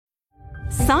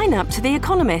Sign up to The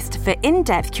Economist for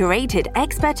in-depth curated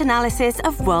expert analysis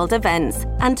of world events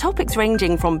and topics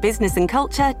ranging from business and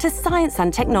culture to science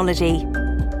and technology.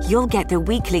 You'll get the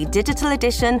weekly digital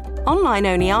edition,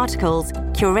 online-only articles,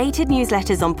 curated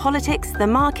newsletters on politics, the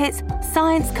markets,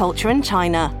 science, culture and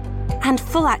China, and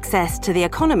full access to The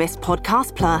Economist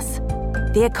Podcast Plus.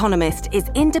 The Economist is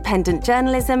independent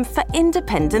journalism for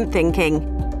independent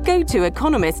thinking. Go to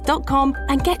economist.com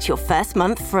and get your first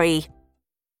month free.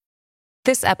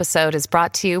 This episode is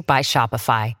brought to you by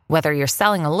Shopify. Whether you're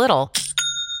selling a little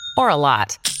or a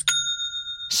lot,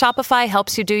 Shopify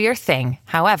helps you do your thing,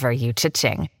 however you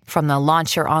cha-ching. From the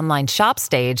launch your online shop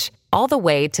stage, all the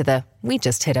way to the we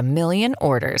just hit 1 million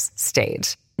orders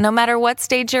stage. No matter what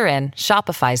stage you're in,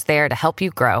 Shopify's there to help you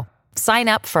grow. Sign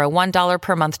up for a $1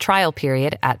 per month trial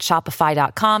period at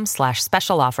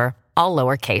shopify.com/special offer, all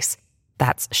lowercase.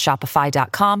 That's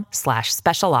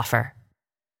shopify.com/special offer.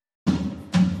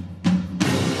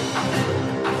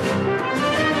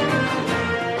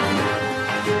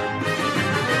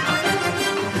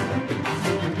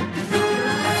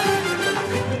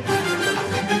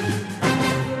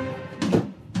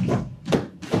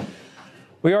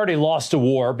 We already lost a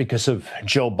war because of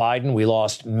Joe Biden. We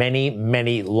lost many,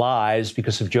 many lives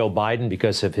because of Joe Biden,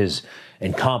 because of his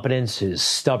incompetence, his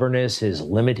stubbornness, his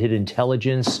limited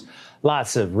intelligence,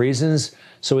 lots of reasons.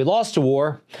 So we lost a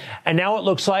war, and now it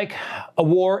looks like a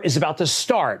war is about to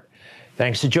start,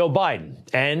 thanks to Joe Biden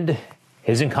and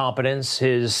his incompetence,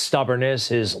 his stubbornness,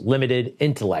 his limited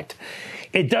intellect.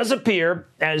 It does appear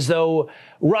as though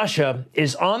Russia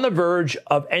is on the verge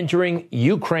of entering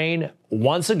Ukraine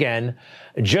once again,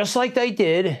 just like they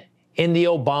did in the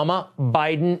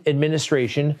Obama-Biden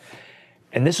administration.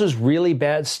 And this was really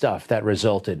bad stuff that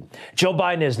resulted. Joe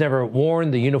Biden has never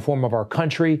worn the uniform of our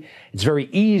country. It's very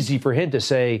easy for him to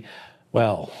say,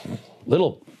 well,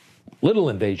 little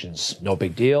invasions, no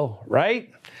big deal, right?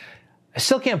 I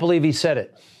still can't believe he said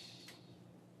it.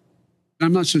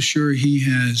 I'm not so sure he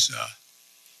is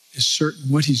certain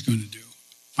what he's going to do.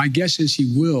 My guess is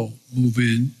he will move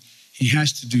in. He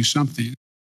has to do something.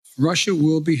 Russia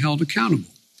will be held accountable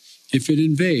if it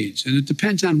invades, and it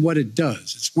depends on what it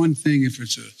does. It's one thing if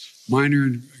it's a minor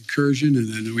incursion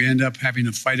and then we end up having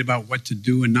a fight about what to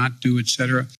do and not do, et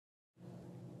cetera.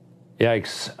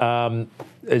 Yikes.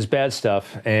 It's bad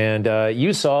stuff. And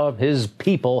you saw his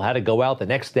people had to go out the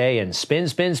next day and spin,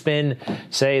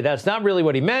 say that's not really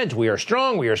what he meant. We are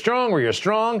strong, we are strong, we are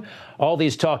strong. All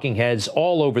these talking heads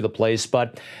all over the place,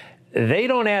 but they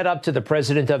don't add up to the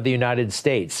president of the United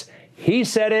States. He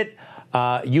said it.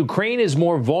 Ukraine is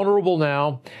more vulnerable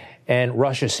now, and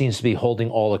Russia seems to be holding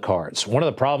all the cards. One of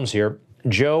the problems here,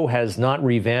 Joe has not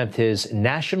revamped his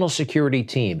national security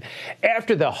team.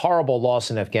 After the horrible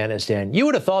loss in Afghanistan, you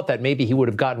would have thought that maybe he would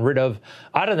have gotten rid of,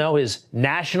 I don't know, his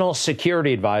national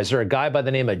security advisor, a guy by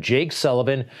the name of Jake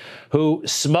Sullivan, who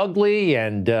smugly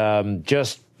and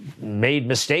just made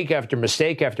mistake after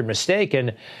mistake after mistake,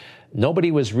 and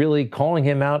nobody was really calling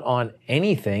him out on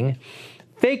anything.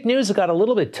 Fake news got a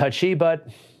little bit touchy, but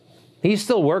he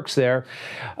still works there.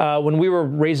 When we were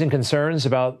raising concerns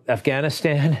about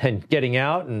Afghanistan and getting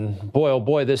out, and boy, oh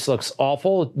boy, this looks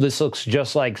awful. This looks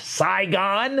just like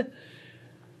Saigon.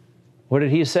 What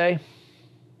did he say?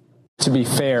 To be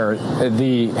fair,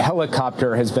 the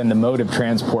helicopter has been the mode of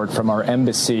transport from our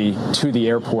embassy to the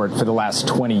airport for the last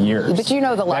 20 years. But you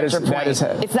know the larger point.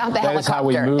 It's not the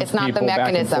helicopter. It's not the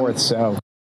mechanism.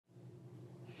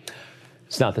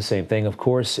 It's not the same thing, of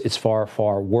course. It's far,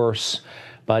 far worse.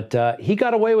 But he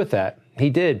got away with that. He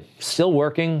did. Still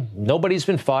working. Nobody's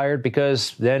been fired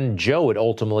because then Joe would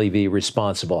ultimately be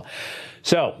responsible.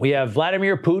 So we have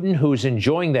Vladimir Putin, who's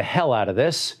enjoying the hell out of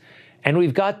this. And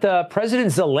we've got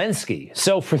President Zelensky.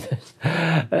 So for this,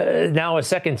 now a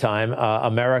second time,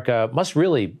 America must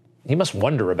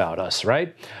wonder about us,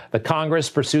 right? The Congress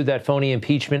pursued that phony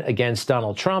impeachment against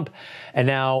Donald Trump. And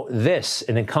now this,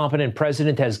 an incompetent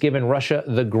president has given Russia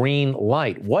the green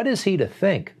light. What is he to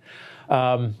think?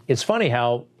 It's funny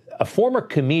how a former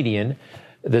comedian,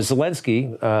 the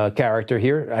Zelensky character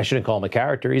here, I shouldn't call him a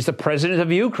character, he's the president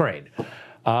of Ukraine.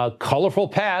 Colorful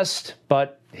past,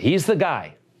 but he's the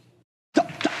guy.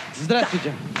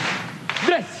 Здравствуйте.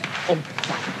 Здрасте.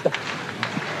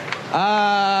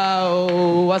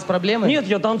 У вас проблемы? Нет,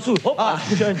 я танцую.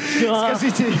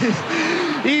 Скажите,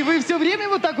 и вы все время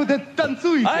вот так вот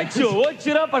танцуете? А что, вот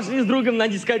вчера пошли с другом на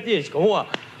дискотечку. О,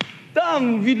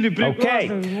 там видели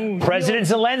прекрасно. Okay, President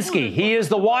Zelensky, he is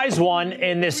the wise one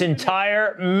in this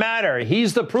entire matter.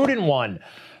 He's the prudent one.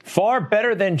 Far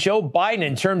better than Joe Biden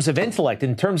in terms of intellect,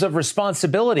 in terms of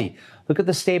responsibility. Look at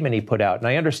the statement he put out, and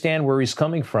I understand where he's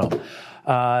coming from.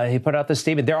 He put out this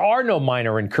statement. There are no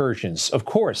minor incursions. Of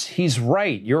course, he's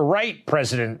right. You're right,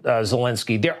 President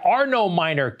Zelensky. There are no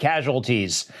minor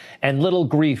casualties and little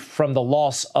grief from the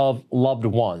loss of loved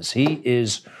ones. He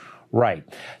is right.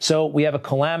 So we have a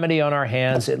calamity on our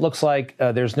hands. It looks like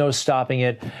there's no stopping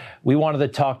it. We wanted to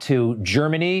talk to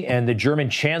Germany, and the German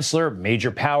chancellor,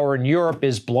 major power in Europe,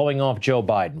 is blowing off Joe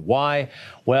Biden. Why?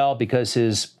 Well, because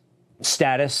his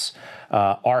status,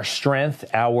 our strength,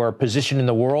 our position in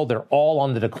the world, they're all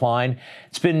on the decline.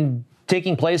 It's been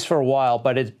taking place for a while,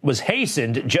 but it was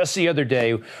hastened just the other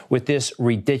day with this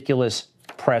ridiculous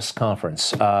press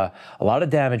conference. A lot of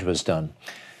damage was done.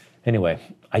 Anyway,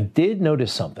 I did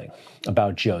notice something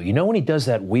about Joe. You know when he does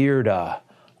that weird,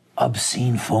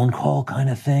 obscene phone call kind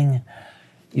of thing?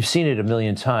 You've seen it a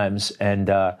million times.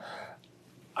 And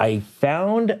I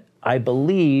found, I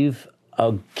believe,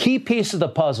 a key piece of the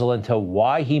puzzle into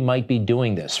why he might be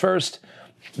doing this. First,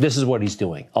 this is what he's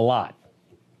doing. A lot.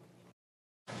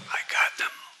 I got them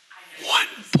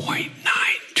 $1.9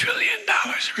 trillion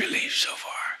relief so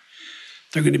far.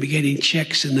 They're going to be getting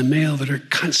checks in the mail that are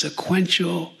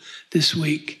consequential this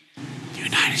week. The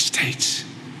United States,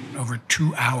 over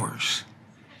 2 hours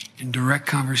in direct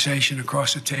conversation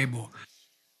across the table.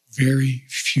 Very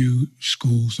few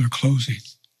schools are closing.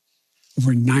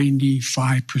 Over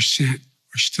 95%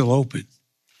 are still open.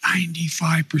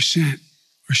 95%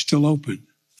 are still open.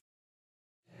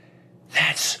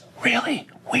 That's really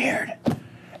weird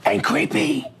and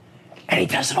creepy. And he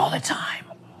does it all the time.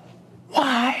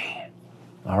 Why?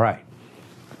 All right.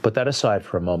 Put that aside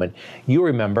for a moment. You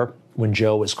remember when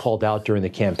Joe was called out during the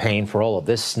campaign for all of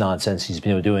this nonsense he's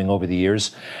been doing over the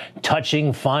years,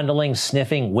 touching, fondling,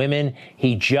 sniffing women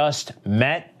he just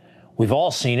met. We've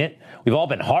all seen it. We've all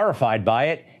been horrified by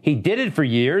it. He did it for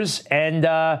years, and,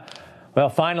 well,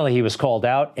 finally he was called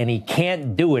out, and he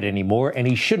can't do it anymore, and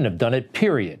he shouldn't have done it,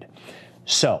 period.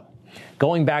 So,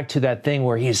 going back to that thing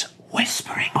where he's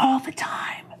whispering all the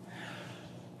time.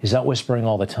 He's not whispering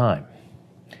all the time.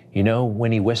 You know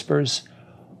when he whispers?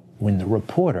 When the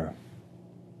reporter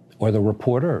or the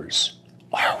reporters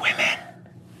are women.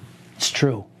 It's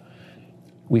true.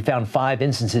 We found 5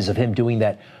 instances of him doing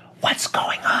that. What's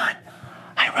going on?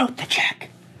 I wrote the check.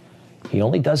 He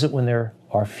only does it when there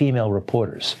are female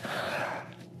reporters.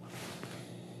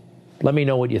 Let me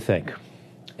know what you think.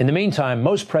 In the meantime,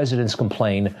 most presidents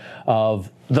complain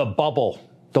of the bubble,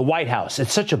 the White House.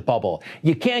 It's such a bubble.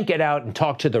 You can't get out and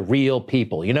talk to the real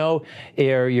people. You know,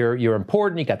 you're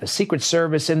important. You got the Secret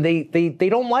Service, and they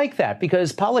don't like that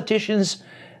because politicians,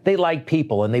 they like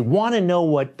people, and they want to know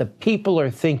what the people are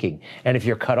thinking. And if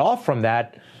you're cut off from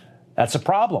that, that's a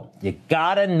problem. You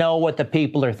got to know what the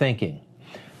people are thinking.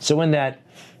 So in that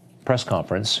press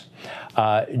conference,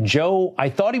 Joe, I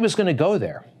thought he was going to go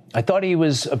there. I thought he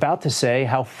was about to say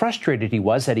how frustrated he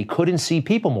was that he couldn't see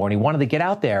people more, and he wanted to get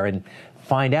out there and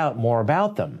find out more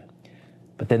about them.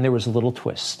 But then there was a little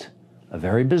twist, a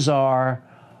very bizarre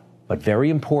but very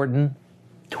important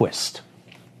twist.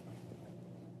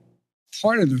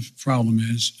 Part of the problem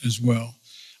is, as well,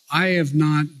 I have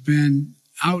not been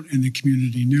out in the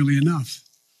community nearly enough.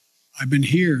 I've been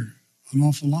here an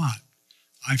awful lot.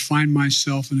 I find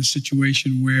myself in a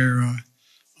situation where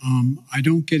I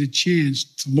don't get a chance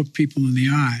to look people in the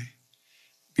eye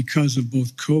because of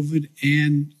both COVID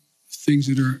and things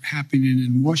that are happening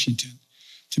in Washington,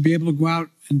 to be able to go out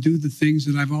and do the things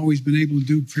that I've always been able to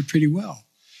do pretty well.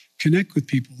 Connect with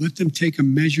people. Let them take a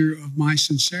measure of my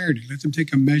sincerity. Let them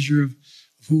take a measure of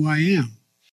who I am.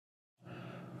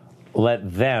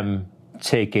 Let them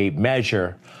take a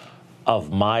measure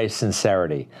of my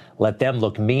sincerity. Let them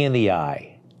look me in the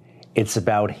eye. It's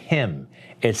about him.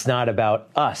 It's not about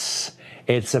us.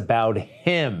 It's about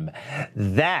him.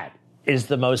 That is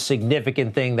the most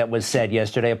significant thing that was said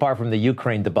yesterday, apart from the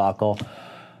Ukraine debacle.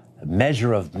 A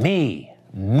measure of me,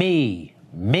 me,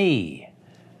 me.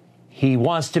 He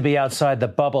wants to be outside the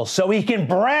bubble so he can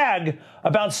brag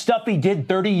about stuff he did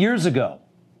 30 years ago.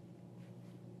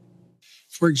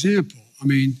 For example, I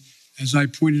mean, as I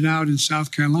pointed out in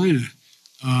South Carolina,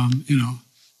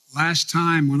 last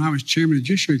time when I was chairman of the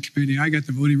Judiciary Committee, I got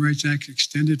the Voting Rights Act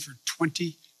extended for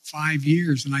 25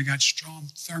 years, and I got Strom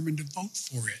Thurmond to vote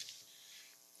for it.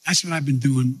 That's what I've been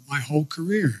doing my whole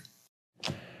career.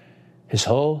 His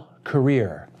whole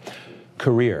career.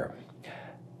 Career.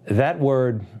 That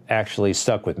word actually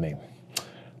stuck with me.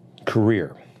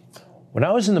 Career. When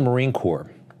I was in the Marine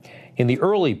Corps, in the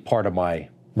early part of my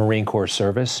Marine Corps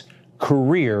service,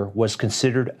 career was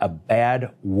considered a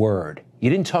bad word. You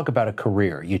didn't talk about a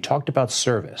career. You talked about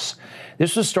service.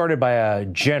 This was started by a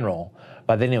general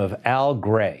by the name of Al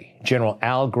Gray, General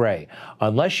Al Gray.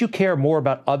 Unless you care more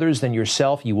about others than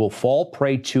yourself, you will fall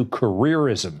prey to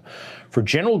careerism. For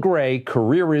General Gray,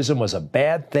 careerism was a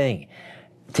bad thing.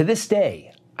 To this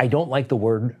day, I don't like the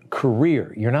word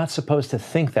career. You're not supposed to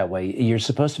think that way. You're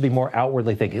supposed to be more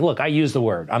outwardly thinking. Look, I use the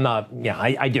word.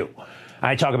 I do.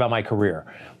 I talk about my career.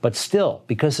 But still,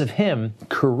 because of him,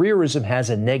 careerism has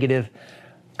a negative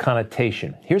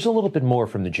connotation. Here's a little bit more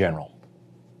from the general.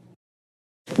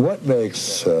 What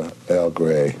makes Al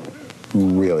Gray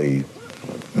really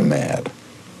mad?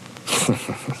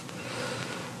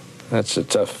 That's a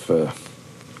tough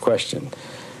question.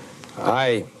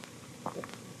 I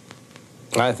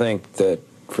think that,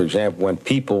 for example, when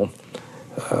people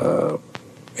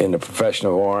in the profession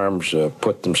of arms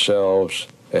put themselves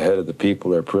ahead of the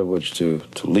people they're privileged to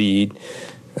lead,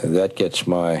 that gets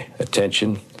my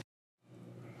attention.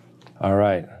 All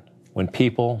right. When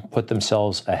people put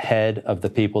themselves ahead of the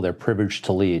people they're privileged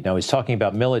to lead. Now, he's talking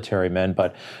about military men,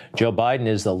 but Joe Biden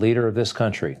is the leader of this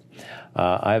country.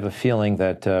 I have a feeling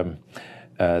that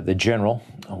the general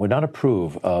would not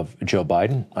approve of Joe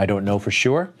Biden. I don't know for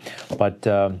sure, but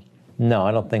no,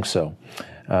 I don't think so.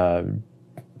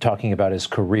 Talking about his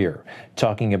career,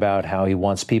 talking about how he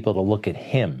wants people to look at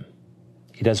him.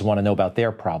 He doesn't want to know about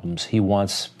their problems. He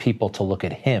wants people to look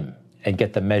at him and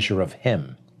get the measure of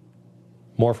him.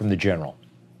 More from the general.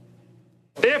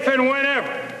 If and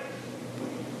whenever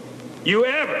you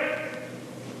ever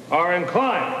are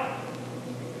inclined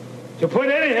to put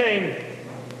anything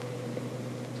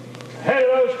ahead of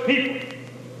those people,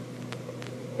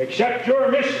 except your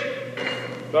mission,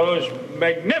 those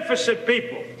magnificent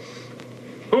people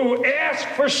who ask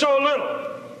for so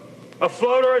little,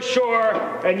 afloat or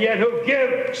ashore, and yet who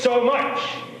give so much,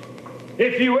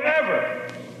 if you ever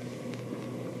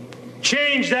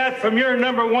change that from your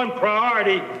number one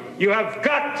priority, you have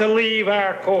got to leave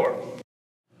our Corps.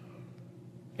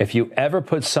 If you ever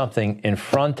put something in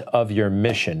front of your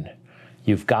mission,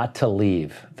 you've got to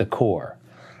leave the Corps.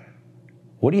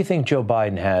 What do you think Joe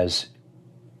Biden has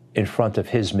in front of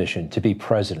his mission to be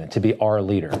president, to be our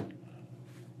leader?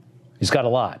 He's got a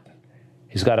lot.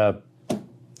 He's got a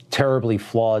terribly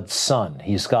flawed son.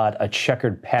 He's got a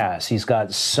checkered past. He's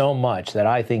got so much that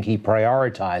I think he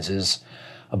prioritizes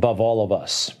above all of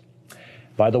us.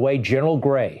 By the way, General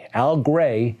Gray, Al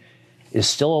Gray, is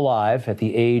still alive at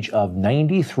the age of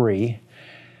 93.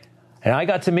 And I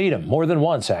got to meet him more than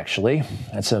once, actually.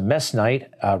 That's a mess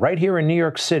night right here in New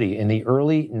York City in the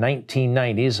early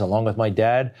 1990s, along with my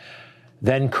dad,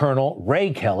 then Colonel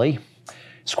Ray Kelly.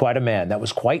 He's quite a man. That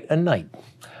was quite a night.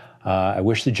 I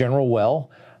wish the general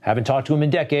well. Haven't talked to him in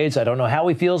decades. I don't know how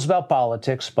he feels about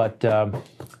politics, but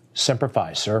semper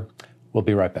fi, sir. We'll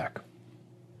be right back.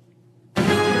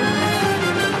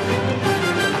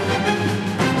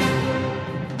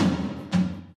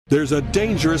 There's a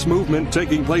dangerous movement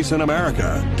taking place in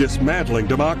America, dismantling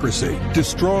democracy,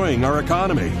 destroying our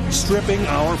economy, stripping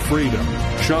our freedom.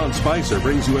 Sean Spicer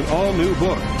brings you an all-new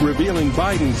book revealing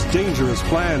Biden's dangerous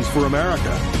plans for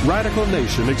America. Radical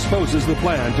Nation exposes the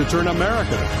plan to turn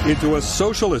America into a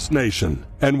socialist nation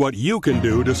and what you can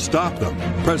do to stop them.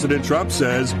 President Trump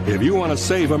says, if you want to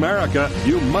save America,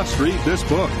 you must read this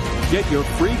book. Get your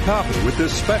free copy with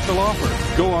this special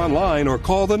offer. Go online or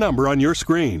call the number on your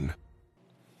screen.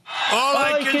 All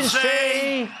I can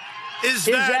say is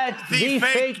that the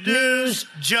fake news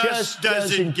just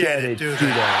doesn't get it, do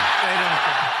they?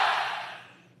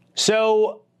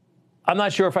 So I'm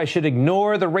not sure if I should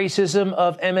ignore the racism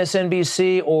of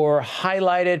MSNBC or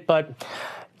highlight it, but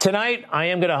tonight I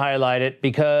am going to highlight it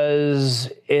because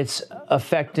it's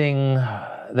affecting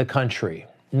the country.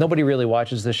 Nobody really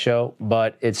watches this show,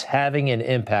 but it's having an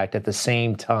impact at the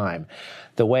same time.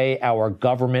 The way our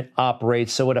government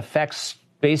operates, so it affects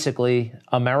basically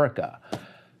America.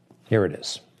 Here it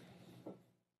is.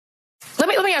 Let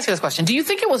me ask you this question. Do you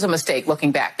think it was a mistake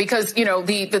looking back? Because, you know,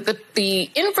 the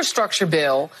infrastructure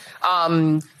bill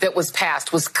that was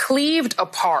passed was cleaved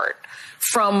apart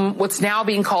from what's now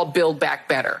being called Build Back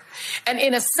Better. And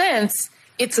in a sense,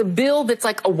 it's a bill that's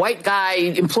like a white guy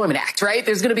employment act, right?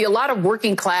 There's going to be a lot of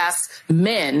working class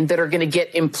men that are going to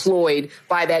get employed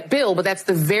by that bill, but that's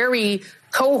the very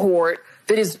cohort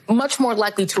that is much more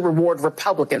likely to reward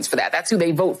Republicans for that. That's who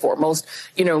they vote for. Most,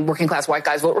 working class white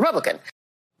guys vote Republican.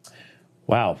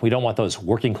 Wow, we don't want those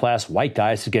working class white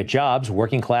guys to get jobs.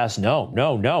 Working class, no.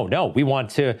 We want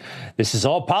to, this is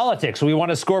all politics. We want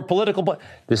to score political.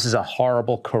 This is a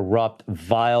horrible, corrupt,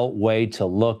 vile way to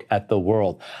look at the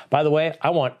world. By the way, I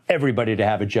want everybody to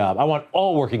have a job. I want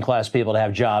all working class people to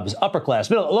have jobs, upper class,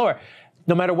 middle, lower,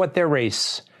 no matter what their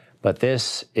race. But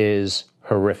this is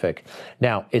horrific.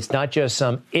 Now, it's not just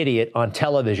some idiot on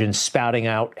television spouting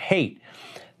out hate.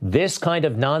 This kind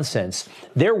of nonsense,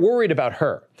 they're worried about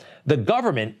her. The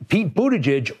government, Pete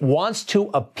Buttigieg, wants to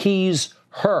appease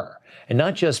her. And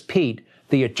not just Pete,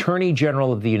 the Attorney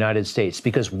General of the United States,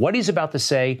 because what he's about to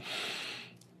say,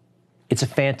 it's a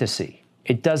fantasy.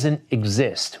 It doesn't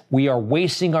exist. We are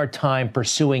wasting our time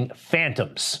pursuing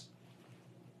phantoms.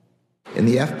 In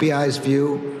the FBI's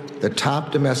view, the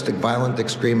top domestic violent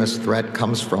extremist threat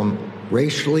comes from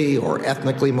racially or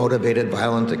ethnically motivated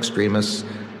violent extremists,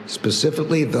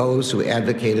 specifically those who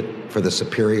advocated for the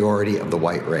superiority of the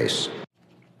white race.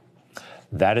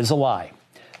 That is a lie.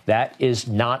 That is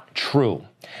not true.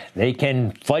 They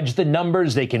can fudge the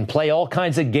numbers. They can play all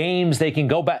kinds of games. They can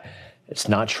go back. It's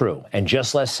not true. And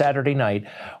just last Saturday night,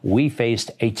 we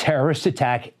faced a terrorist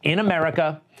attack in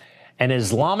America. An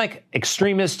Islamic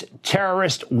extremist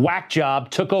terrorist whack job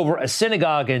took over a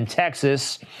synagogue in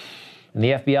Texas. And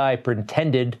the FBI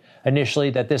pretended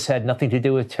initially that this had nothing to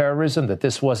do with terrorism, that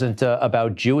this wasn't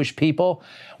about Jewish people.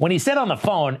 When he said on the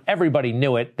phone, everybody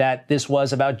knew it, that this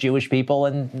was about Jewish people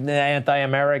and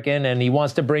anti-American, and he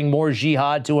wants to bring more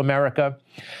jihad to America.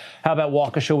 How about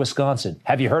Waukesha, Wisconsin?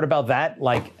 Have you heard about that?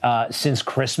 Since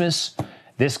Christmas,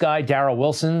 this guy, Darrell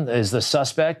Wilson, is the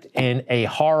suspect in a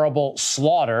horrible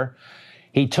slaughter.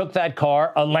 He took that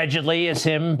car, allegedly as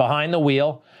him, behind the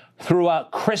wheel, through a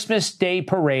Christmas Day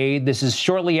parade. This is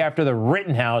shortly after the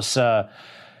Rittenhouse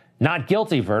not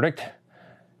guilty verdict.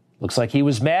 Looks like he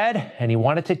was mad and he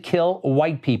wanted to kill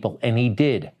white people, and he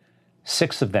did.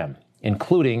 6 of them,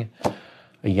 including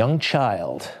a young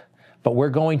child. But we're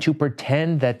going to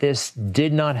pretend that this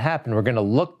did not happen. We're going to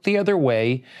look the other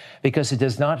way because it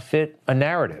does not fit a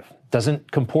narrative.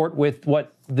 Doesn't comport with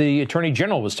what the Attorney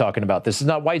General was talking about. This is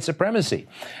not white supremacy.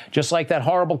 Just like that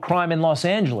horrible crime in Los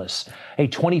Angeles. A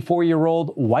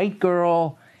 24-year-old white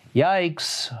girl.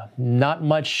 Yikes. Not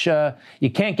much. You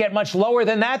can't get much lower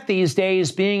than that these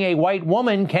days, being a white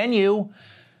woman, can you?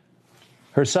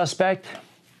 Her suspect,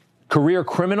 career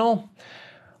criminal.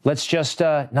 Let's just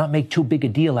not make too big a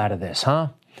deal out of this, huh?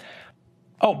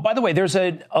 Oh, by the way, there's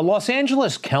a Los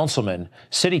Angeles councilman,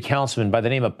 city councilman by the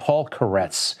name of Paul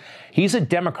Koretz. He's a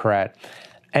Democrat,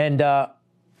 and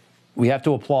we have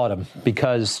to applaud him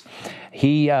because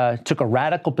he took a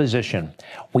radical position.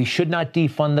 We should not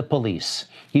defund the police.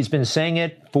 He's been saying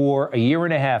it for a year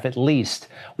and a half at least.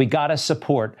 We got to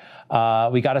support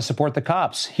the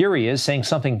cops. Here he is saying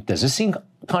something. Does this seem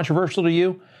controversial to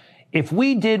you? If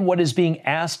we did what is being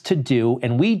asked to do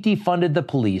and we defunded the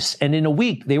police and in a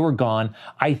week they were gone,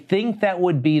 I think that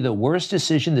would be the worst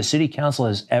decision the city council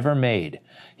has ever made.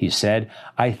 He said,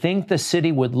 I think the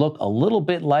city would look a little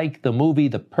bit like the movie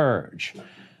The Purge,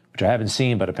 which I haven't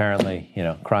seen, but apparently,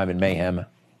 crime and mayhem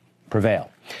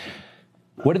prevail.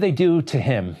 What did they do to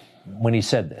him when he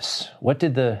said this? What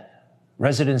did the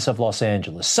residents of Los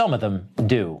Angeles, some of them,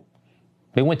 do?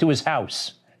 They went to his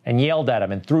house and yelled at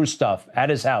him and threw stuff at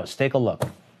his house. Take a look.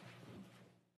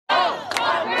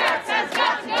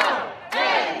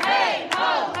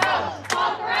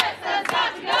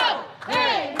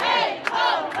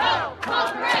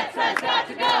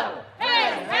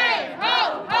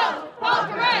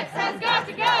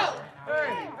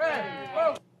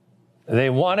 They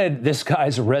wanted this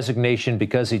guy's resignation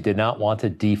because he did not want to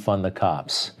defund the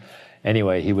cops.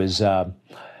 Anyway, he was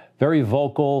very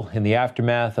vocal in the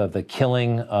aftermath of the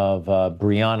killing of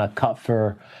Breonna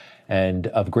Kupfer, and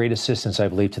of great assistance, I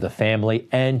believe, to the family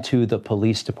and to the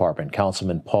police department.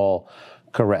 Councilman Paul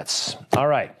Koretz. All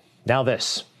right, now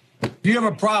this. If you have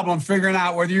a problem figuring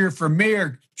out whether you're for me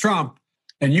or Trump,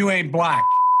 then you ain't black.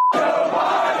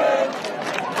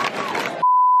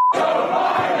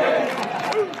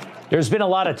 There's been a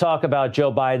lot of talk about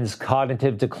Joe Biden's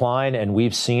cognitive decline, and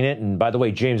we've seen it. And by the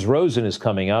way, James Rosen is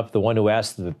coming up, the one who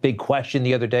asked the big question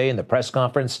the other day in the press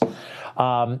conference.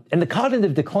 And the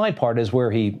cognitive decline part is where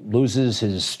he loses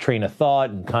his train of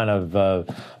thought and kind of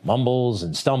mumbles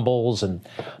and stumbles.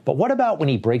 But what about when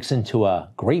he breaks into a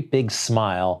great big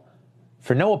smile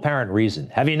for no apparent reason?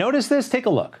 Have you noticed this? Take a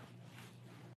look.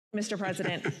 Mr.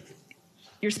 President,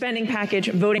 your spending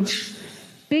package, voting...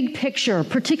 Big picture,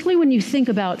 particularly when you think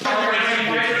about...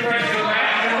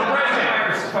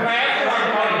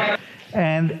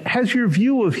 And has your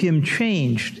view of him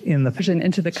changed in the...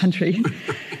 into the country?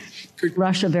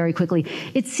 Russia very quickly.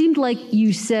 It seemed like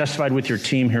you said... Satisfied with your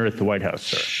team here at the White House,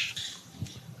 sir.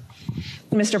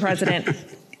 Mr. President,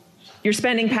 your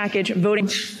spending package, voting...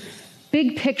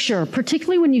 Big picture,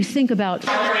 particularly when you think about...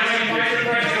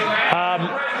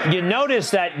 You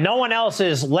notice that no one else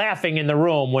is laughing in the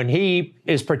room when he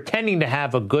is pretending to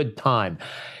have a good time.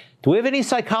 Do we have any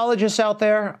psychologists out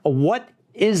there? What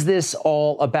is this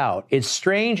all about? It's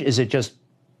strange. Is it just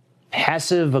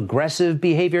passive-aggressive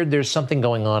behavior? There's something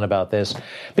going on about this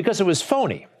because it was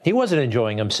phony. He wasn't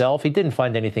enjoying himself. He didn't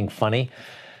find anything funny.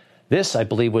 This, I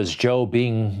believe, was Joe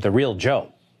being the real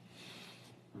Joe.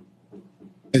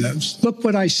 Look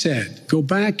what I said. Go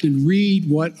back and read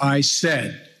what I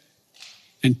said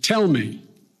and tell me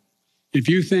if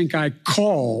you think I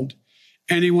called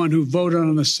anyone who voted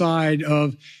on the side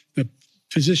of the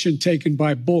position taken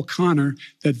by Bull Connor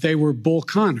that they were Bull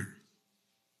Connor.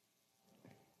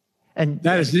 And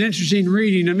that is an interesting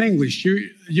reading in English.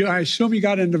 I assume you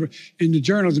got into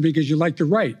journalism because you like to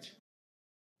write.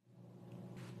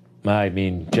 I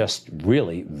mean, just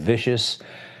really vicious.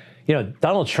 You know,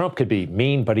 Donald Trump could be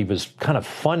mean, but he was kind of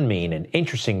fun mean and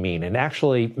interesting mean and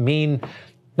actually mean,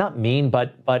 not mean,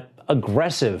 but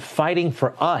aggressive, fighting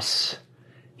for us.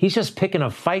 He's just picking a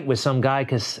fight with some guy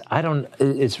because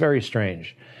it's very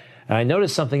strange. And I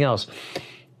noticed something else.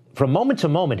 From moment to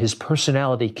moment, his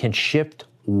personality can shift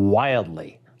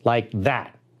wildly like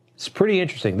that. It's pretty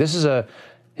interesting. This is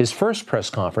his first press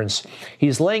conference.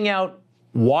 He's laying out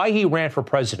why he ran for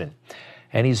president.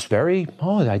 And he's very,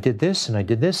 I did this and I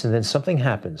did this, and then something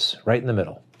happens right in the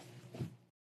middle.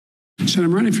 I said,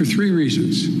 I'm running for 3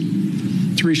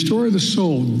 reasons. To restore the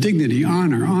soul, dignity,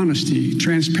 honor, honesty,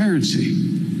 transparency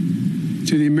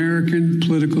to the American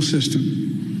political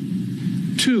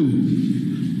system.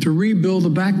 2, to rebuild the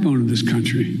backbone of this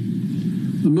country,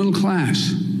 the middle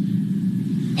class,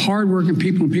 hardworking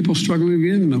people and people struggling to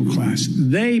get in the middle class.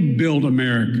 They build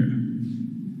America,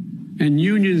 and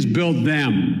unions build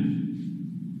them.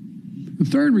 The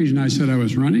 3rd reason I said I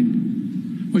was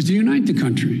running was to unite the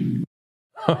country.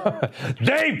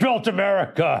 They built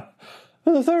America.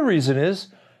 Well, the 3rd reason is,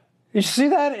 you see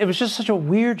that? It was just such a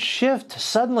weird shift.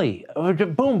 Suddenly,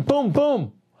 boom, boom,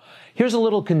 boom. Here's a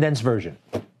little condensed version.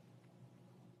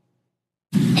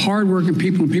 Hardworking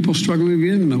people and people struggling to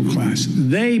get in the middle class.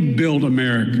 They build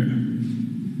America,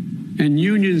 and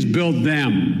unions build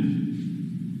them.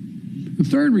 The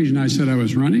 3rd reason I said I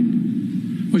was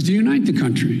running was to unite the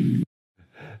country.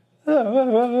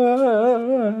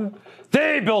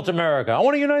 They built America. I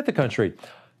want to unite the country.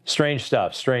 Strange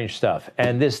stuff, strange stuff.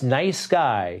 And this nice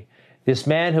guy, this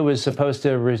man who was supposed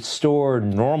to restore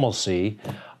normalcy,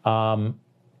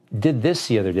 did this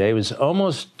the other day. It was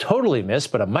almost totally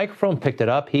missed, but a microphone picked it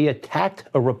up. He attacked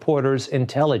a reporter's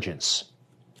intelligence.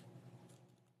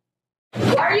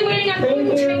 Why are you waiting on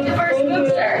Putin to make the first move,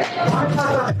 sir?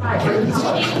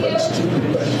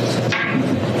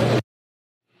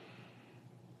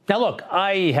 Now, look,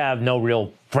 I have no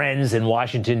real friends in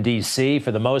Washington, D.C.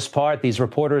 For the most part, these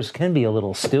reporters can be a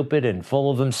little stupid and full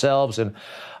of themselves. And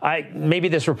maybe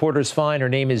this reporter's fine. Her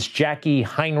name is Jackie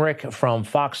Heinrich from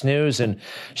Fox News, and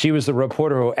she was the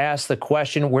reporter who asked the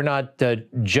question. We're not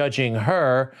judging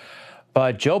her,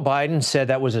 but Joe Biden said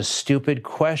that was a stupid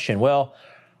question. Well,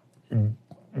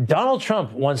 Donald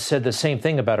Trump once said the same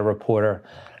thing about a reporter.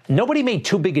 Nobody made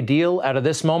too big a deal out of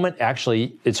this moment.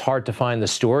 Actually, it's hard to find the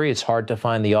story. It's hard to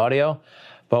find the audio.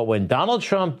 But when Donald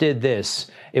Trump did this,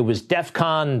 it was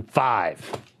DEFCON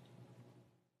 5.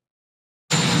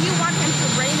 Do you want him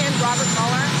to rein in Robert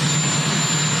Mueller?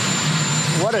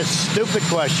 What a stupid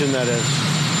question that is.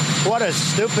 What a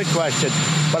stupid question.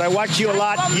 But I watch you a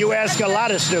lot. You ask a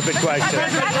lot of stupid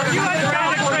questions.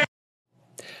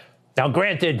 Now,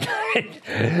 granted,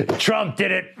 Trump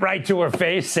did it right to her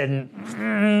face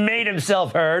and made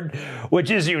himself heard,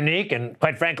 which is unique. And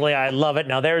quite frankly, I love it.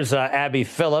 Now, there's Abby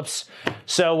Phillips.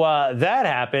 So that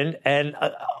happened, and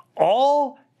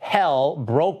all hell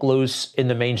broke loose in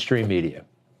the mainstream media.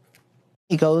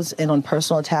 He goes in on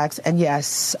personal attacks. And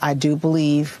yes, I do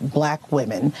believe black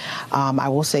women. I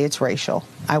will say it's racial.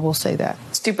 I will say that.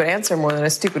 Stupid answer more than a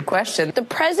stupid question. The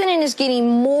president is getting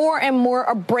more and more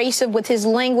abrasive with his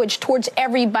language towards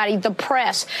everybody, the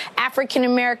press,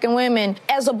 African-American women.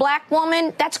 As a black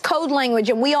woman, that's code language,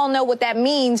 and we all know what that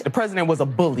means. The president was a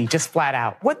bully, just flat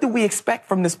out. What do we expect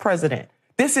from this president?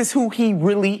 This is who he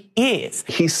really is.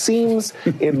 He seems,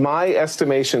 in my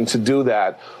estimation, to do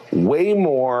that way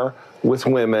more with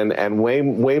women and way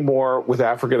more with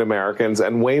African Americans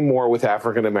and way more with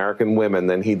African American women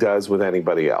than he does with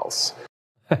anybody else.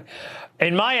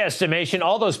 In my estimation,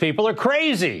 all those people are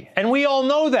crazy, and we all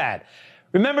know that.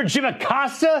 Remember Jim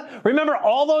Acosta? Remember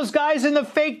all those guys in the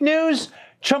fake news?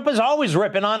 Trump is always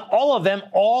ripping on all of them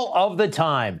all of the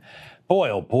time. Boy,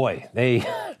 oh boy, they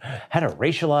had to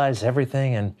racialize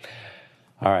everything. And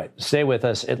all right, stay with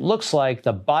us. It looks like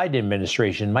the Biden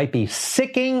administration might be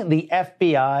sicking the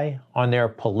FBI on their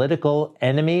political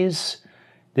enemies.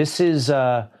 This is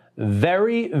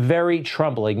very, very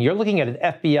troubling. You're looking at an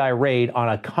FBI raid on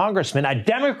a congressman, a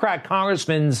Democrat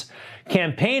congressman's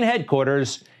campaign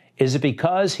headquarters. Is it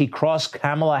because he crossed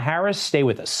Kamala Harris? Stay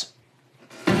with us.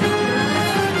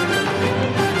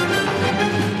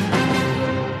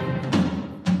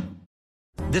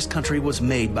 This country was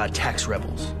made by tax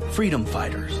rebels, freedom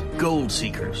fighters, gold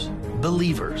seekers,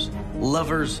 believers,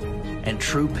 lovers, and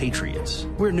true patriots.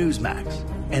 We're Newsmax,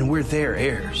 and we're their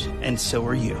heirs, and so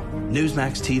are you.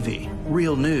 Newsmax TV,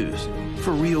 real news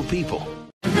for real people.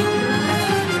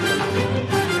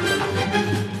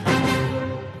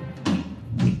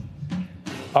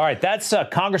 All right, that's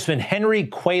Congressman Henry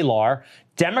Cuellar,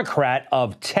 Democrat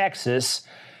of Texas,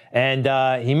 and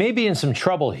he may be in some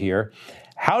trouble here.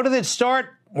 How did it start?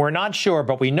 We're not sure,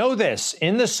 but we know this.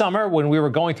 In the summer, when we were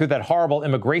going through that horrible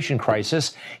immigration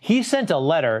crisis, he sent a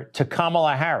letter to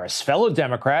Kamala Harris, fellow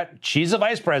Democrat. She's a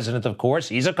vice president, of course.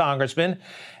 He's a congressman.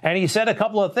 And he said a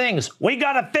couple of things. We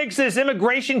got to fix this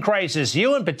immigration crisis,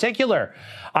 you in particular.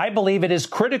 I believe it is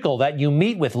critical that you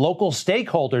meet with local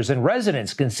stakeholders and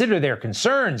residents, consider their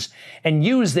concerns, and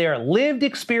use their lived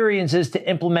experiences to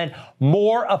implement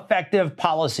more effective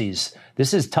policies.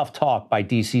 This is tough talk by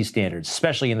D.C. standards,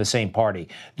 especially in the same party.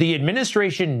 The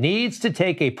administration needs to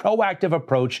take a proactive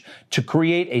approach to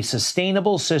create a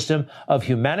sustainable system of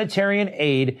humanitarian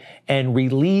aid and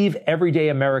relieve everyday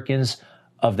Americans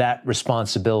of that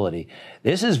responsibility.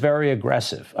 This is very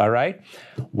aggressive, all right?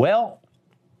 Well,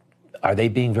 are they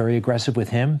being very aggressive with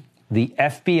him? The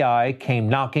FBI came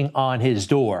knocking on his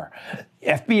door.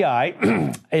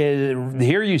 FBI,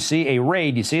 here you see a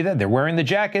raid. You see that? They're wearing the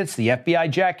jackets, the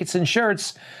FBI jackets and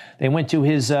shirts. They went to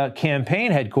his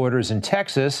campaign headquarters in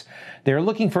Texas. They're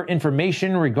looking for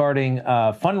information regarding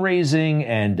fundraising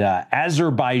and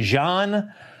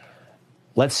Azerbaijan.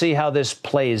 Let's see how this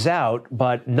plays out.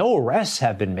 But no arrests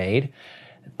have been made.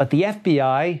 But the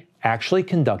FBI actually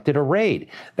conducted a raid.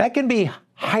 That can be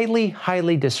highly,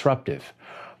 highly disruptive.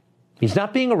 He's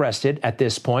not being arrested at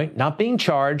this point, not being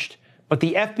charged, but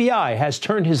the FBI has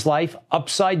turned his life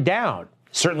upside down,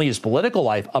 certainly his political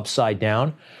life upside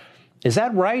down. Is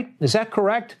that right? Is that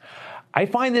correct? I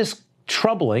find this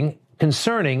troubling,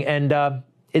 concerning, and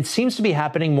it seems to be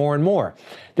happening more and more.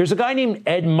 There's a guy named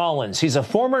Ed Mullins. He's a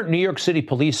former New York City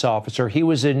police officer. He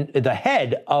was the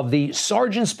head of the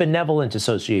Sergeants Benevolent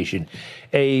Association,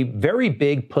 a very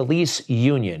big police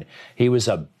union. He was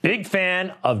a big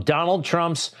fan of Donald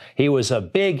Trump's. He was a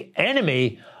big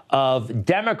enemy of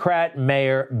Democrat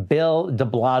Mayor Bill de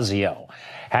Blasio.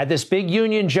 Had this big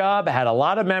union job, had a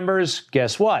lot of members.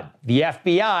 Guess what? The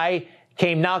FBI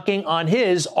came knocking on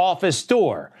his office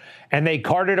door, and they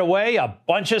carted away a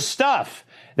bunch of stuff.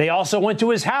 They also went to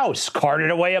his house,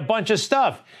 carted away a bunch of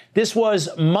stuff. This was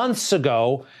months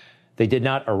ago. They did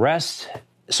not arrest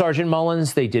Sergeant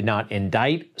Mullins. They did not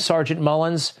indict Sergeant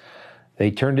Mullins.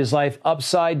 They turned his life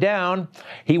upside down.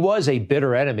 He was a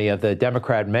bitter enemy of the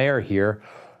Democrat mayor here.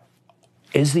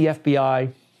 Is the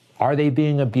FBI, are they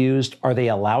being abused? Are they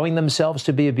allowing themselves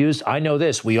to be abused? I know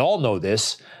this. We all know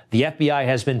this. The FBI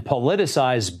has been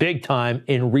politicized big time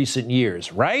in recent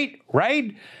years, right?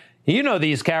 Right? You know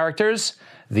these characters.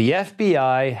 The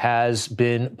FBI has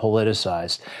been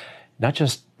politicized. Not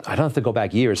just, I don't have to go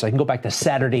back years. I can go back to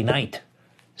Saturday night.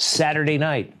 Saturday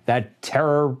night, that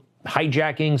terror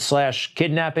hijacking /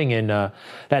 kidnapping in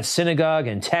that synagogue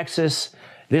in Texas.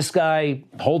 This guy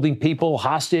holding people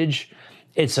hostage.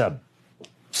 It's a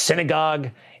synagogue.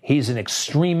 He's an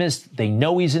extremist. They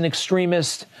know he's an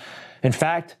extremist. In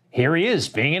fact, here he is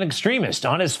being an extremist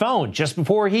on his phone just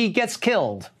before he gets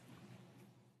killed.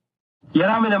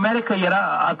 Yeah, I'm in America. Yeah,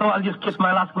 I thought I'll just kiss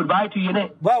my last goodbye to you,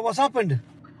 innit? Well, what's happened?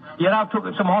 Yeah, I've took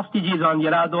some hostages on.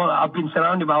 Yeah, I've been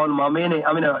surrounded by all of my men.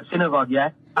 I'm in a synagogue.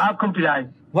 Yeah, I've come to die.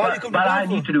 Why you come to die? But I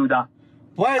need to do that.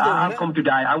 Why do I've come to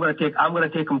die. I'm gonna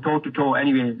take them toe to toe.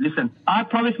 Anyway, listen. I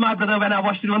promised my brother when I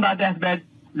watched it on that deathbed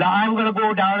that I'm gonna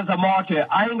go down as a martyr.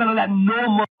 I ain't gonna let no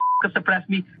motherfucker suppress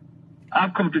me.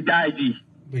 I've come to die, G.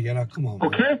 But you're not, come on.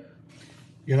 Okay?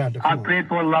 You're not. I prayed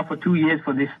for Allah for 2 years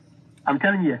for this. I'm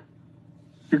telling you.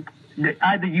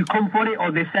 Either you come for it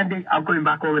or they send it. I'm going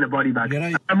back home in a body bag.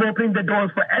 I'm opening the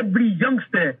doors for every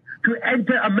youngster to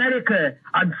enter America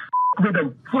and with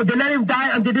them. So they let him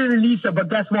die and they didn't release him. But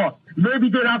guess what? Maybe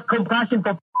they'll have compassion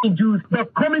for Jews.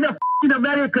 But come in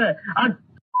America and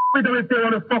with them if they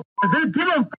want to fuck. They give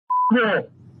them war.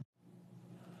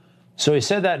 So he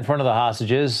said that in front of the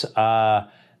hostages.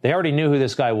 They already knew who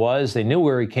this guy was. They knew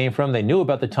where he came from. They knew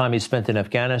about the time he spent in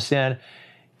Afghanistan.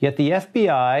 Yet the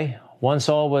FBI, once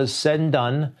all was said and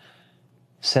done,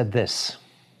 said this.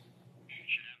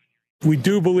 We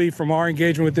do believe from our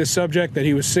engagement with this subject that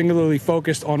he was singularly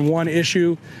focused on one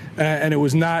issue, and it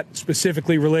was not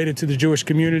specifically related to the Jewish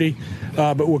community,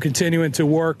 but we're continuing to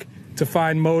work to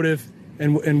find motive,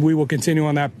 and we will continue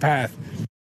on that path.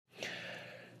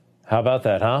 How about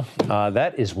that, huh?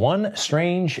 That is one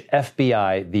strange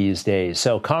FBI these days.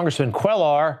 So, Congressman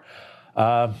Cuellar,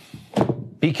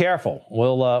 be careful.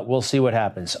 We'll see what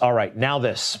happens. All right, now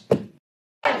this.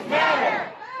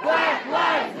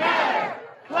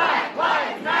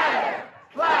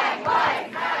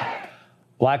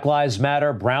 Black Lives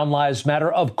Matter, Brown Lives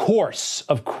Matter, of course,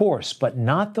 but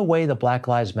not the way the Black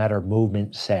Lives Matter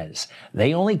movement says.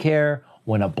 They only care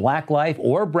when a black life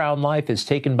or brown life is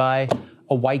taken by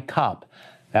a white cop.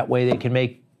 That way they can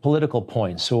make political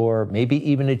points or maybe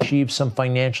even achieve some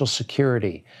financial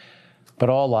security.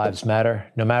 But all lives matter,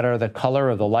 no matter the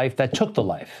color of the life that took the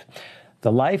life.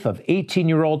 The life of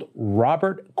 18-year-old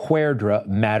Robert Cuerdra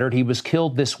mattered. He was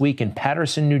killed this week in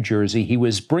Paterson, New Jersey. He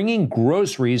was bringing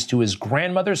groceries to his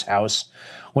grandmother's house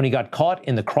when he got caught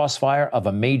in the crossfire of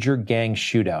a major gang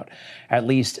shootout. At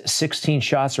least 16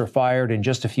 shots were fired in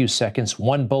just a few seconds.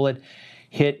 One bullet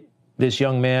hit this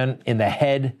young man in the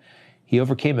head. He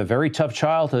overcame a very tough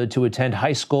childhood to attend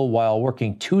high school while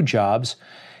working 2 jobs.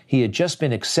 He had just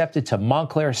been accepted to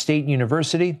Montclair State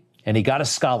University, and he got a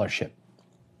scholarship.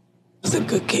 He was a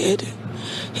good kid.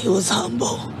 He was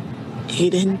humble. He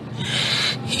didn't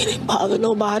bother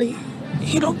nobody.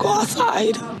 He don't go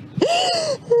outside.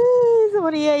 He's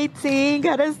only 18,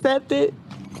 got accepted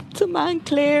to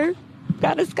Montclair,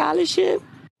 got a scholarship.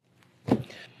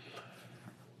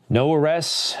 No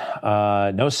arrests,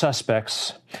 no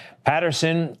suspects.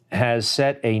 Paterson has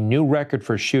set a new record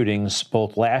for shootings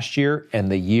both last year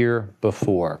and the year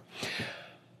before.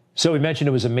 So we mentioned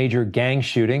it was a major gang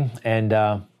shooting,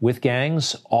 and with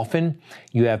gangs, often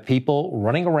you have people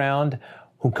running around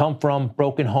who come from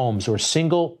broken homes or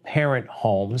single-parent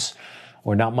homes,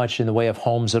 or not much in the way of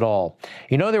homes at all.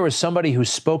 You know, there was somebody who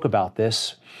spoke about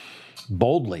this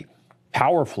boldly,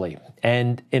 powerfully,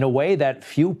 and in a way that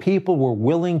few people were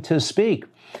willing to speak.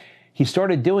 He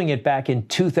started doing it back in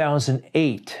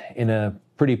 2008 in a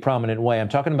pretty prominent way. I'm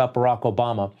talking about Barack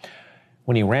Obama.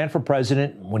 When he ran for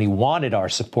president, when he wanted our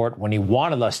support, when he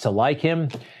wanted us to like him,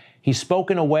 he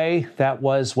spoke in a way that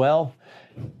was, well,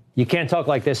 you can't talk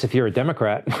like this if you're a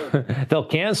Democrat. They'll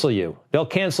cancel you. They'll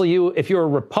cancel you if you're a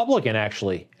Republican,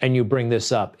 actually, and you bring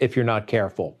this up if you're not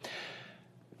careful.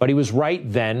 But he was right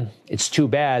then. It's too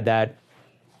bad that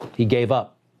he gave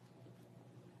up.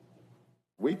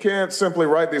 We can't simply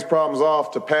write these problems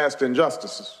off to past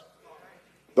injustices.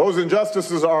 Those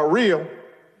injustices are real.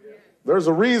 There's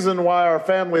a reason why our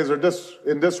families are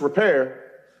in disrepair,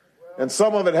 and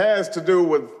some of it has to do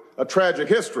with a tragic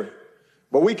history.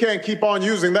 But we can't keep on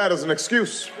using that as an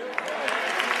excuse.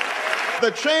 The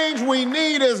change we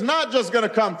need is not just going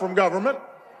to come from government.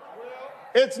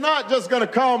 It's not just going to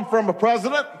come from a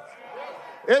president.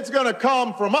 It's going to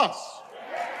come from us.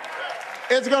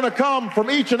 It's going to come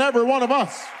from each and every one of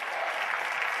us.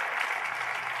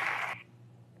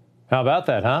 How about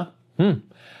that, huh?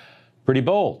 Pretty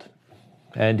bold.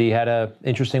 And he had an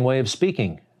interesting way of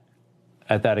speaking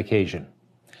at that occasion.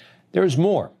 There's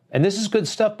more. And this is good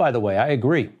stuff, by the way. I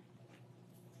agree.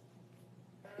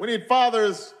 We need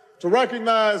fathers to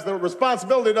recognize that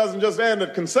responsibility doesn't just end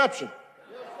at conception.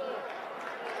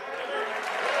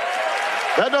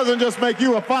 That doesn't just make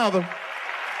you a father.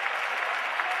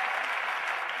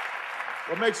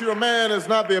 What makes you a man is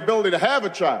not the ability to have a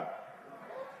child.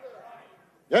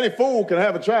 Any fool can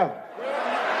have a child.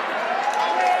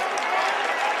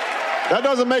 That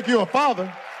doesn't make you a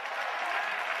father.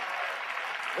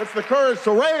 It's the courage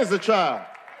to raise a child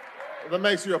that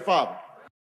makes you a father.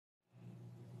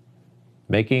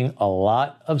 Making a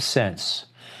lot of sense.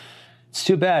 It's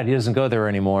too bad he doesn't go there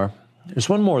anymore. There's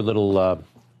one more little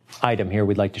item here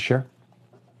we'd like to share.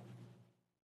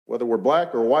 Whether we're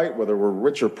black or white, whether we're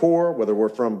rich or poor, whether we're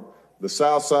from the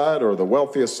South Side or the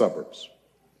wealthiest suburbs.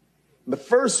 The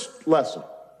first lesson,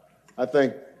 I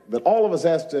think, that all of us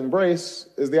has to embrace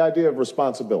is the idea of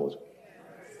responsibility.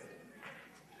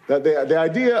 That the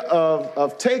idea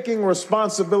of taking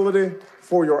responsibility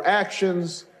for your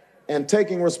actions and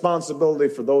taking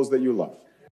responsibility for those that you love.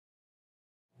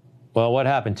 Well, what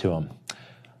happened to him?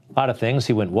 A lot of things.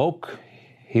 He went woke,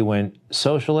 he went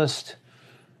socialist,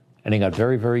 and he got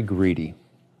very, very greedy.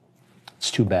 It's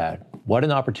too bad. What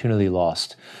an opportunity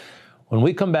lost. When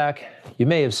we come back, you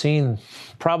may have seen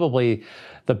probably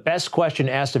The best question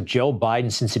asked of Joe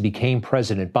Biden since he became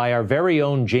president by our very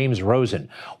own James Rosen.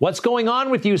 What's going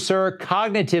on with you, sir?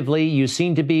 Cognitively, you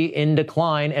seem to be in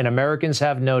decline, and Americans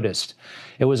have noticed.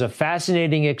 It was a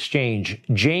fascinating exchange.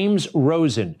 James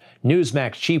Rosen,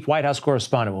 Newsmax chief White House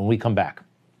correspondent, when we come back.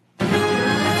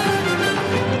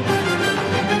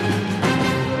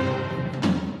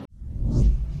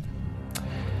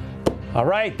 All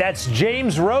right, that's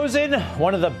James Rosen,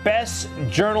 one of the best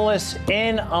journalists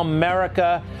in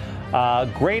America.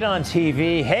 Great on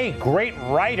TV. Hey, great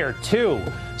writer, too.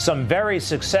 Some very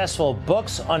successful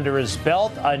books under his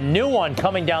belt. A new one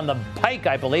coming down the pike,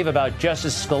 I believe, about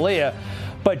Justice Scalia.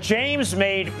 But James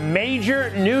made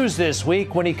major news this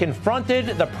week when he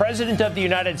confronted the President of the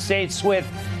United States with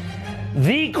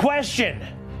the question: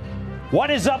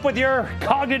 what is up with your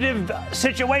cognitive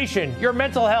situation, your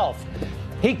mental health?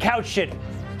 He couched it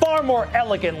far more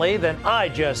elegantly than I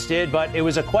just did, but it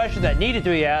was a question that needed to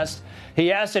be asked.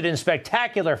 He asked it in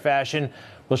spectacular fashion.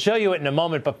 We'll show you it in a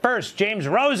moment. But first, James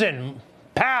Rosen,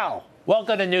 pal,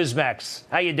 welcome to Newsmax.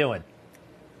 How you doing?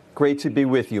 Great to be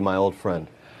with you, my old friend.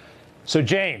 So,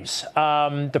 James,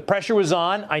 the pressure was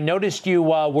on. I noticed you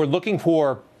were looking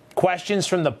for questions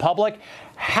from the public.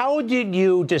 How did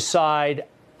you decide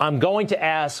I'm going to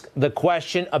ask the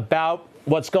question about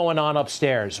what's going on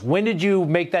upstairs? When did you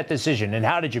make that decision, and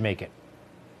how did you make it?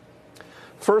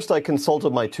 First, I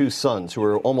consulted my two sons, who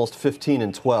are almost 15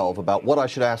 and 12, about what I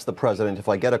should ask the president if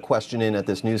I get a question in at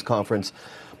this news conference.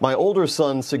 My older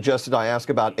son suggested I ask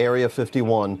about Area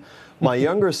 51. My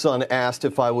younger son asked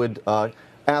if I would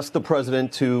ask the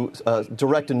president to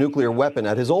direct a nuclear weapon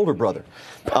at his older brother.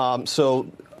 So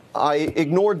I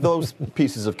ignored those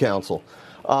pieces of counsel.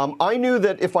 I knew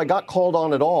that if I got called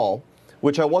on at all,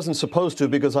 which I wasn't supposed to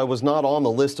because I was not on the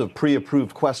list of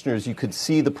pre-approved questioners you could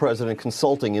see the president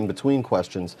consulting in between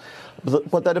questions,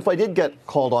 but that if I did get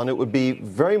called on, it would be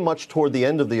very much toward the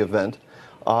end of the event.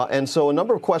 And so a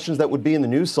number of questions that would be in the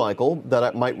news cycle that I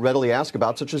might readily ask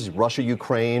about, such as Russia,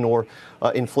 Ukraine, or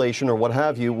inflation, or what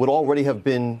have you, would already have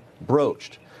been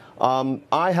broached.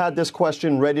 I had this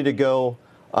question ready to go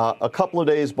a couple of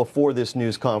days before this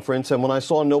news conference, and when I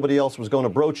saw nobody else was going to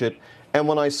broach it, and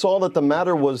when I saw that the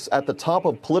matter was at the top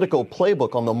of Politico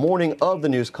Playbook on the morning of the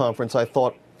news conference, I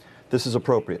thought, this is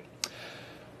appropriate.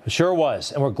 It sure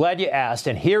was, and we're glad you asked.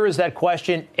 And here is that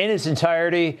question in its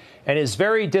entirety and his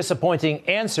very disappointing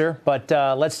answer, but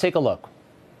let's take a look.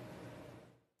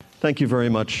 Thank you very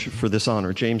much for this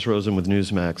honor. James Rosen with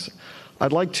Newsmax.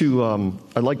 I'd like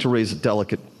to raise a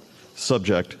delicate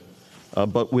subject,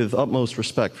 but with utmost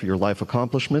respect for your life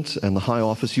accomplishments and the high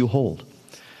office you hold.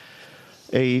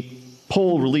 A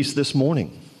poll released this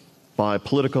morning by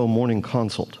Politico Morning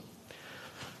Consult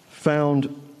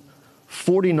found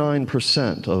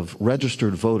 49% of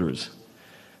registered voters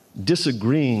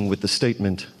disagreeing with the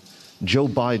statement, Joe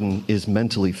Biden is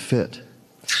mentally fit.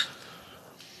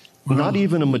 Wow. Not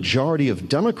even a majority of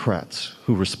Democrats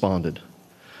who responded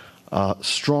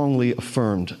strongly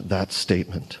affirmed that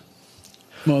statement.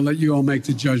 Well, I'll let you all make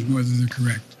the judgment whether they're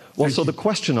correct. Well, so the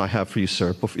question I have for you,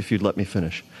 sir, if you'd let me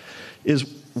finish,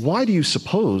 is why do you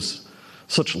suppose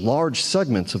such large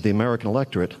segments of the American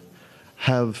electorate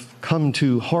have come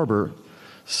to harbor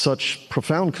such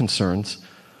profound concerns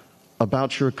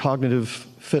about your cognitive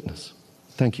fitness?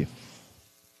 Thank you.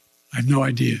 I have no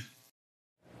idea.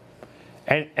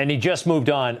 And he just moved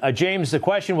on. James, the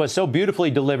question was so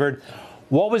beautifully delivered.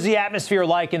 What was the atmosphere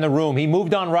like in the room? He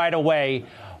moved on right away.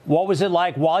 What was it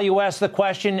like while you asked the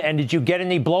question, and did you get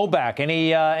any blowback,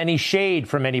 any shade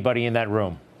from anybody in that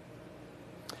room?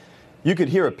 You could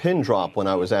hear a pin drop when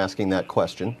I was asking that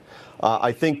question.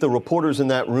 I think the reporters in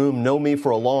that room know me for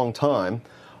a long time.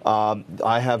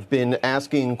 I have been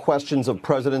asking questions of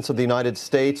presidents of the United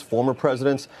States, former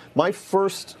presidents. My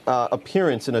first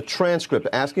appearance in a transcript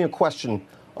asking a question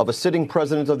of a sitting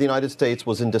president of the United States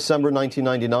was in December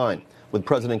 1999 with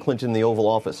President Clinton in the Oval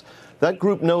Office. That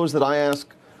group knows that I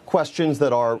ask questions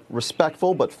that are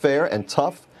respectful but fair and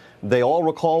tough. They all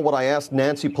recall what I asked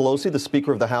Nancy Pelosi, the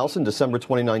Speaker of the House, in December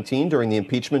 2019 during the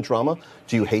impeachment drama.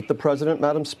 Do you hate the president,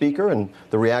 Madam Speaker? And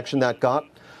the reaction that got.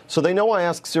 So they know I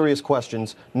ask serious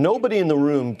questions. Nobody in the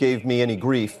room gave me any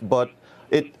grief, but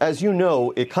as you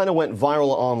know, it kind of went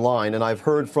viral online, and I've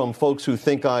heard from folks who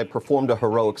think I performed a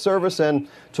heroic service, and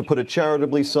to put it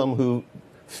charitably, some who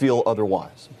feel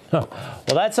otherwise. Well,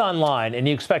 that's online, and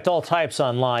you expect all types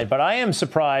online, but I am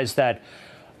surprised that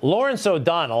Lawrence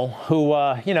O'Donnell, who,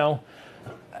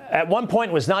 at one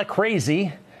point was not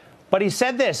crazy, but he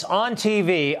said this on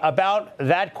TV about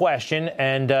that question,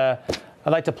 and I'd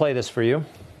like to play this for you.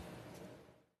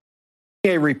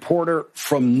 A reporter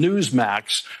from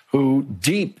Newsmax who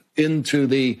deep into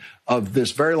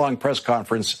this very long press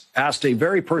conference, asked a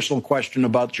very personal question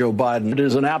about Joe Biden. It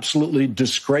is an absolutely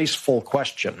disgraceful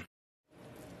question.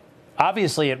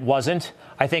 Obviously, it wasn't.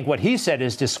 I think what he said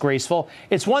is disgraceful.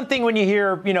 It's one thing when you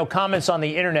hear, comments on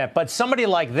the internet, but somebody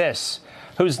like this,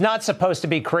 who's not supposed to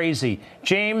be crazy.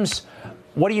 James,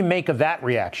 what do you make of that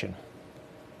reaction?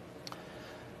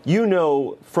 You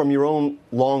know from your own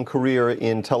long career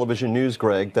in television news,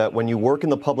 Greg, that when you work in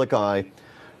the public eye,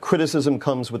 criticism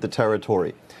comes with the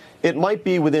territory. It might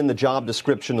be within the job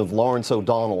description of Lawrence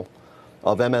O'Donnell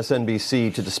of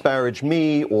MSNBC to disparage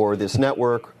me or this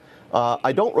network.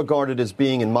 I don't regard it as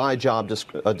being in my job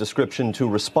description to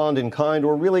respond in kind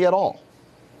or really at all.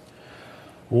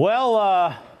 Well,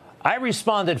 I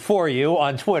responded for you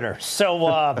on Twitter,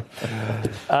 so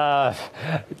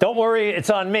don't worry, it's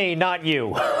on me, not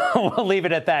you. We'll leave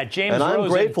it at that. James and I'm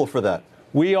Rosen, grateful for that.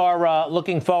 We are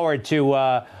looking forward to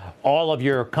all of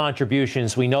your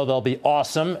contributions. We know they'll be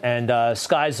awesome, and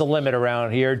sky's the limit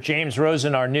around here. James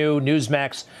Rosen, our new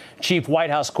Newsmax chief White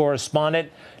House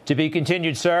correspondent. To be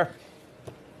continued, sir.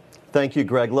 Thank you,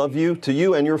 Greg. Love you, to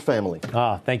you and your family.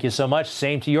 Thank you so much.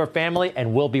 Same to your family,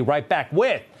 and we'll be right back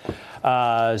with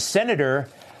Senator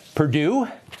Perdue,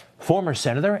 former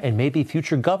senator and maybe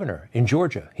future governor in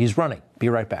Georgia. He's running. Be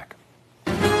right back.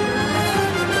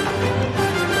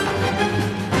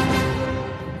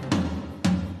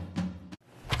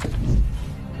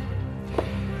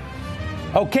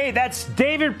 Okay, that's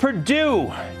David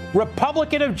Perdue,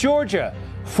 Republican of Georgia,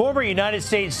 former United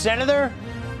States senator,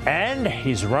 and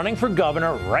he's running for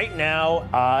governor right now,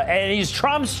 and he's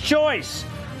Trump's choice.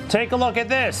 Take a look at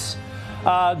this.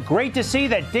 Great to see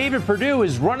that David Perdue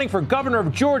is running for governor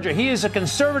of Georgia. He is a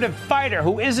conservative fighter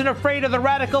who isn't afraid of the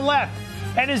radical left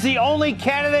and is the only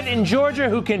candidate in Georgia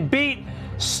who can beat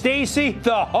Stacey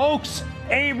the Hoax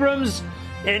Abrams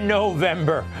in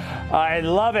November. I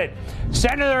love it.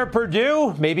 Senator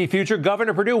Perdue, maybe future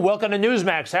Governor Perdue, welcome to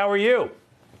Newsmax. How are you?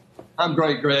 I'm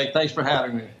great, Greg. Thanks for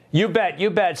having me. You bet. You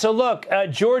bet. So, look,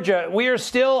 Georgia, we are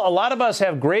still, a lot of us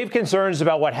have grave concerns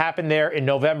about what happened there in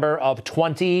November of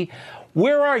 20.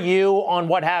 Where are you on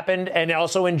what happened and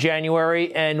also in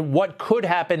January and what could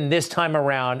happen this time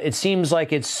around? It seems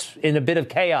like it's in a bit of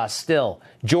chaos still.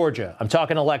 Georgia, I'm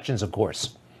talking elections, of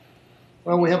course.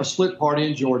 Well, we have a split party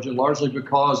in Georgia, largely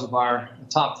because of our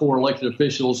top four elected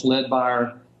officials led by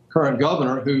our current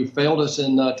governor, who failed us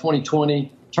in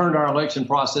 2020, turned our election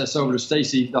process over to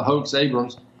Stacey the Hoax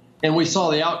Abrams, and we saw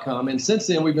the outcome. And since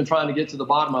then, we've been trying to get to the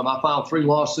bottom of it. I filed 3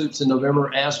 lawsuits in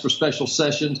November, asked for special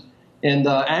sessions, and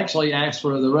actually asked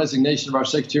for the resignation of our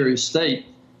Secretary of State.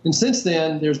 And since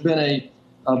then, there's been a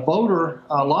voter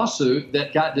lawsuit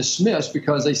that got dismissed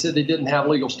because they said they didn't have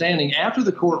legal standing after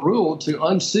the court ruled to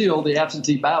unseal the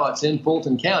absentee ballots in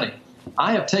Fulton County.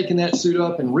 I have taken that suit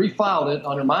up and refiled it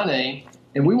under my name,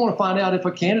 and we want to find out if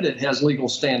a candidate has legal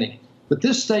standing. But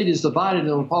this state is divided in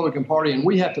the Republican Party, and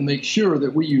we have to make sure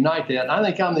that we unite that. And I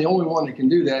think I'm the only one that can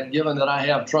do that, given that I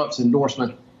have Trump's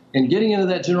endorsement. And getting into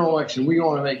that general election, we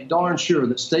want to make darn sure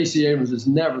that Stacey Abrams is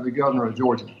never the governor of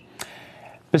Georgia.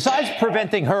 Besides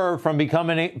preventing her from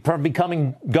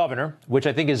becoming governor, which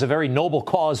I think is a very noble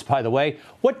cause, by the way,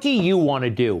 what do you want to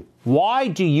do? Why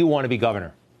do you want to be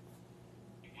governor?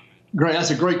 Great. That's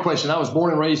a great question. I was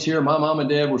born and raised here. My mom and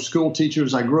dad were school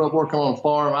teachers. I grew up working on a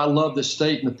farm. I love this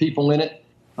state and the people in it.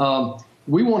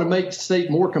 We want to make the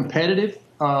state more competitive,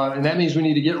 and that means we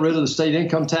need to get rid of the state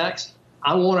income tax.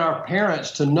 I want our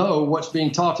parents to know what's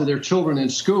being taught to their children in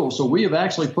school. So we have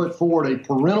actually put forward a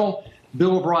parental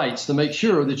Bill of Rights to make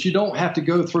sure that you don't have to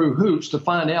go through hoops to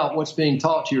find out what's being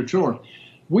taught to your children.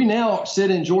 We now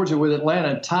sit in Georgia with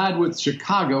Atlanta tied with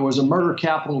Chicago as a murder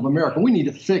capital of America. We need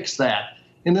to fix that.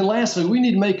 And then lastly, we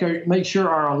need to make sure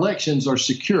our elections are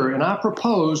secure. And I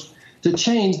propose to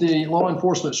change the law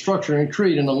enforcement structure and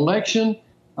create an election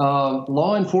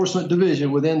law enforcement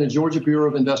division within the Georgia Bureau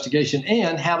of Investigation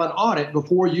and have an audit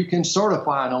before you can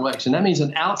certify an election. That means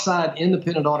an outside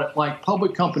independent audit like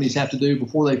public companies have to do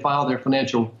before they file their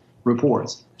financial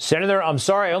reports. Senator, I'm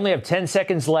sorry, I only have 10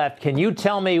 seconds left. Can you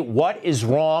tell me what is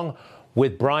wrong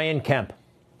with Brian Kemp?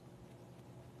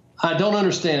 I don't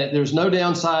understand it. There's no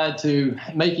downside to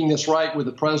making this right with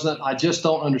the president. I just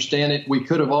don't understand it. We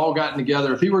could have all gotten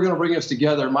together. If he were going to bring us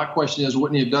together, my question is,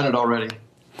 wouldn't he have done it already?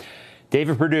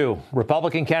 David Perdue,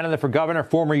 Republican candidate for governor,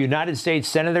 former United States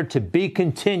senator, to be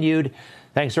continued.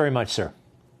 Thanks very much, sir.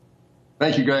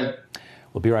 Thank you, Greg.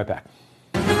 We'll be right back.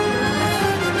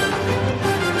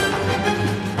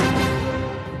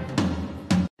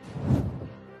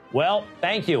 Well,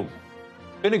 thank you.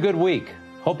 Been a good week.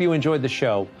 Hope you enjoyed the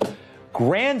show.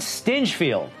 Grant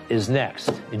Stinchfield is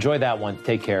next. Enjoy that one.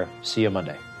 Take care. See you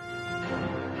Monday.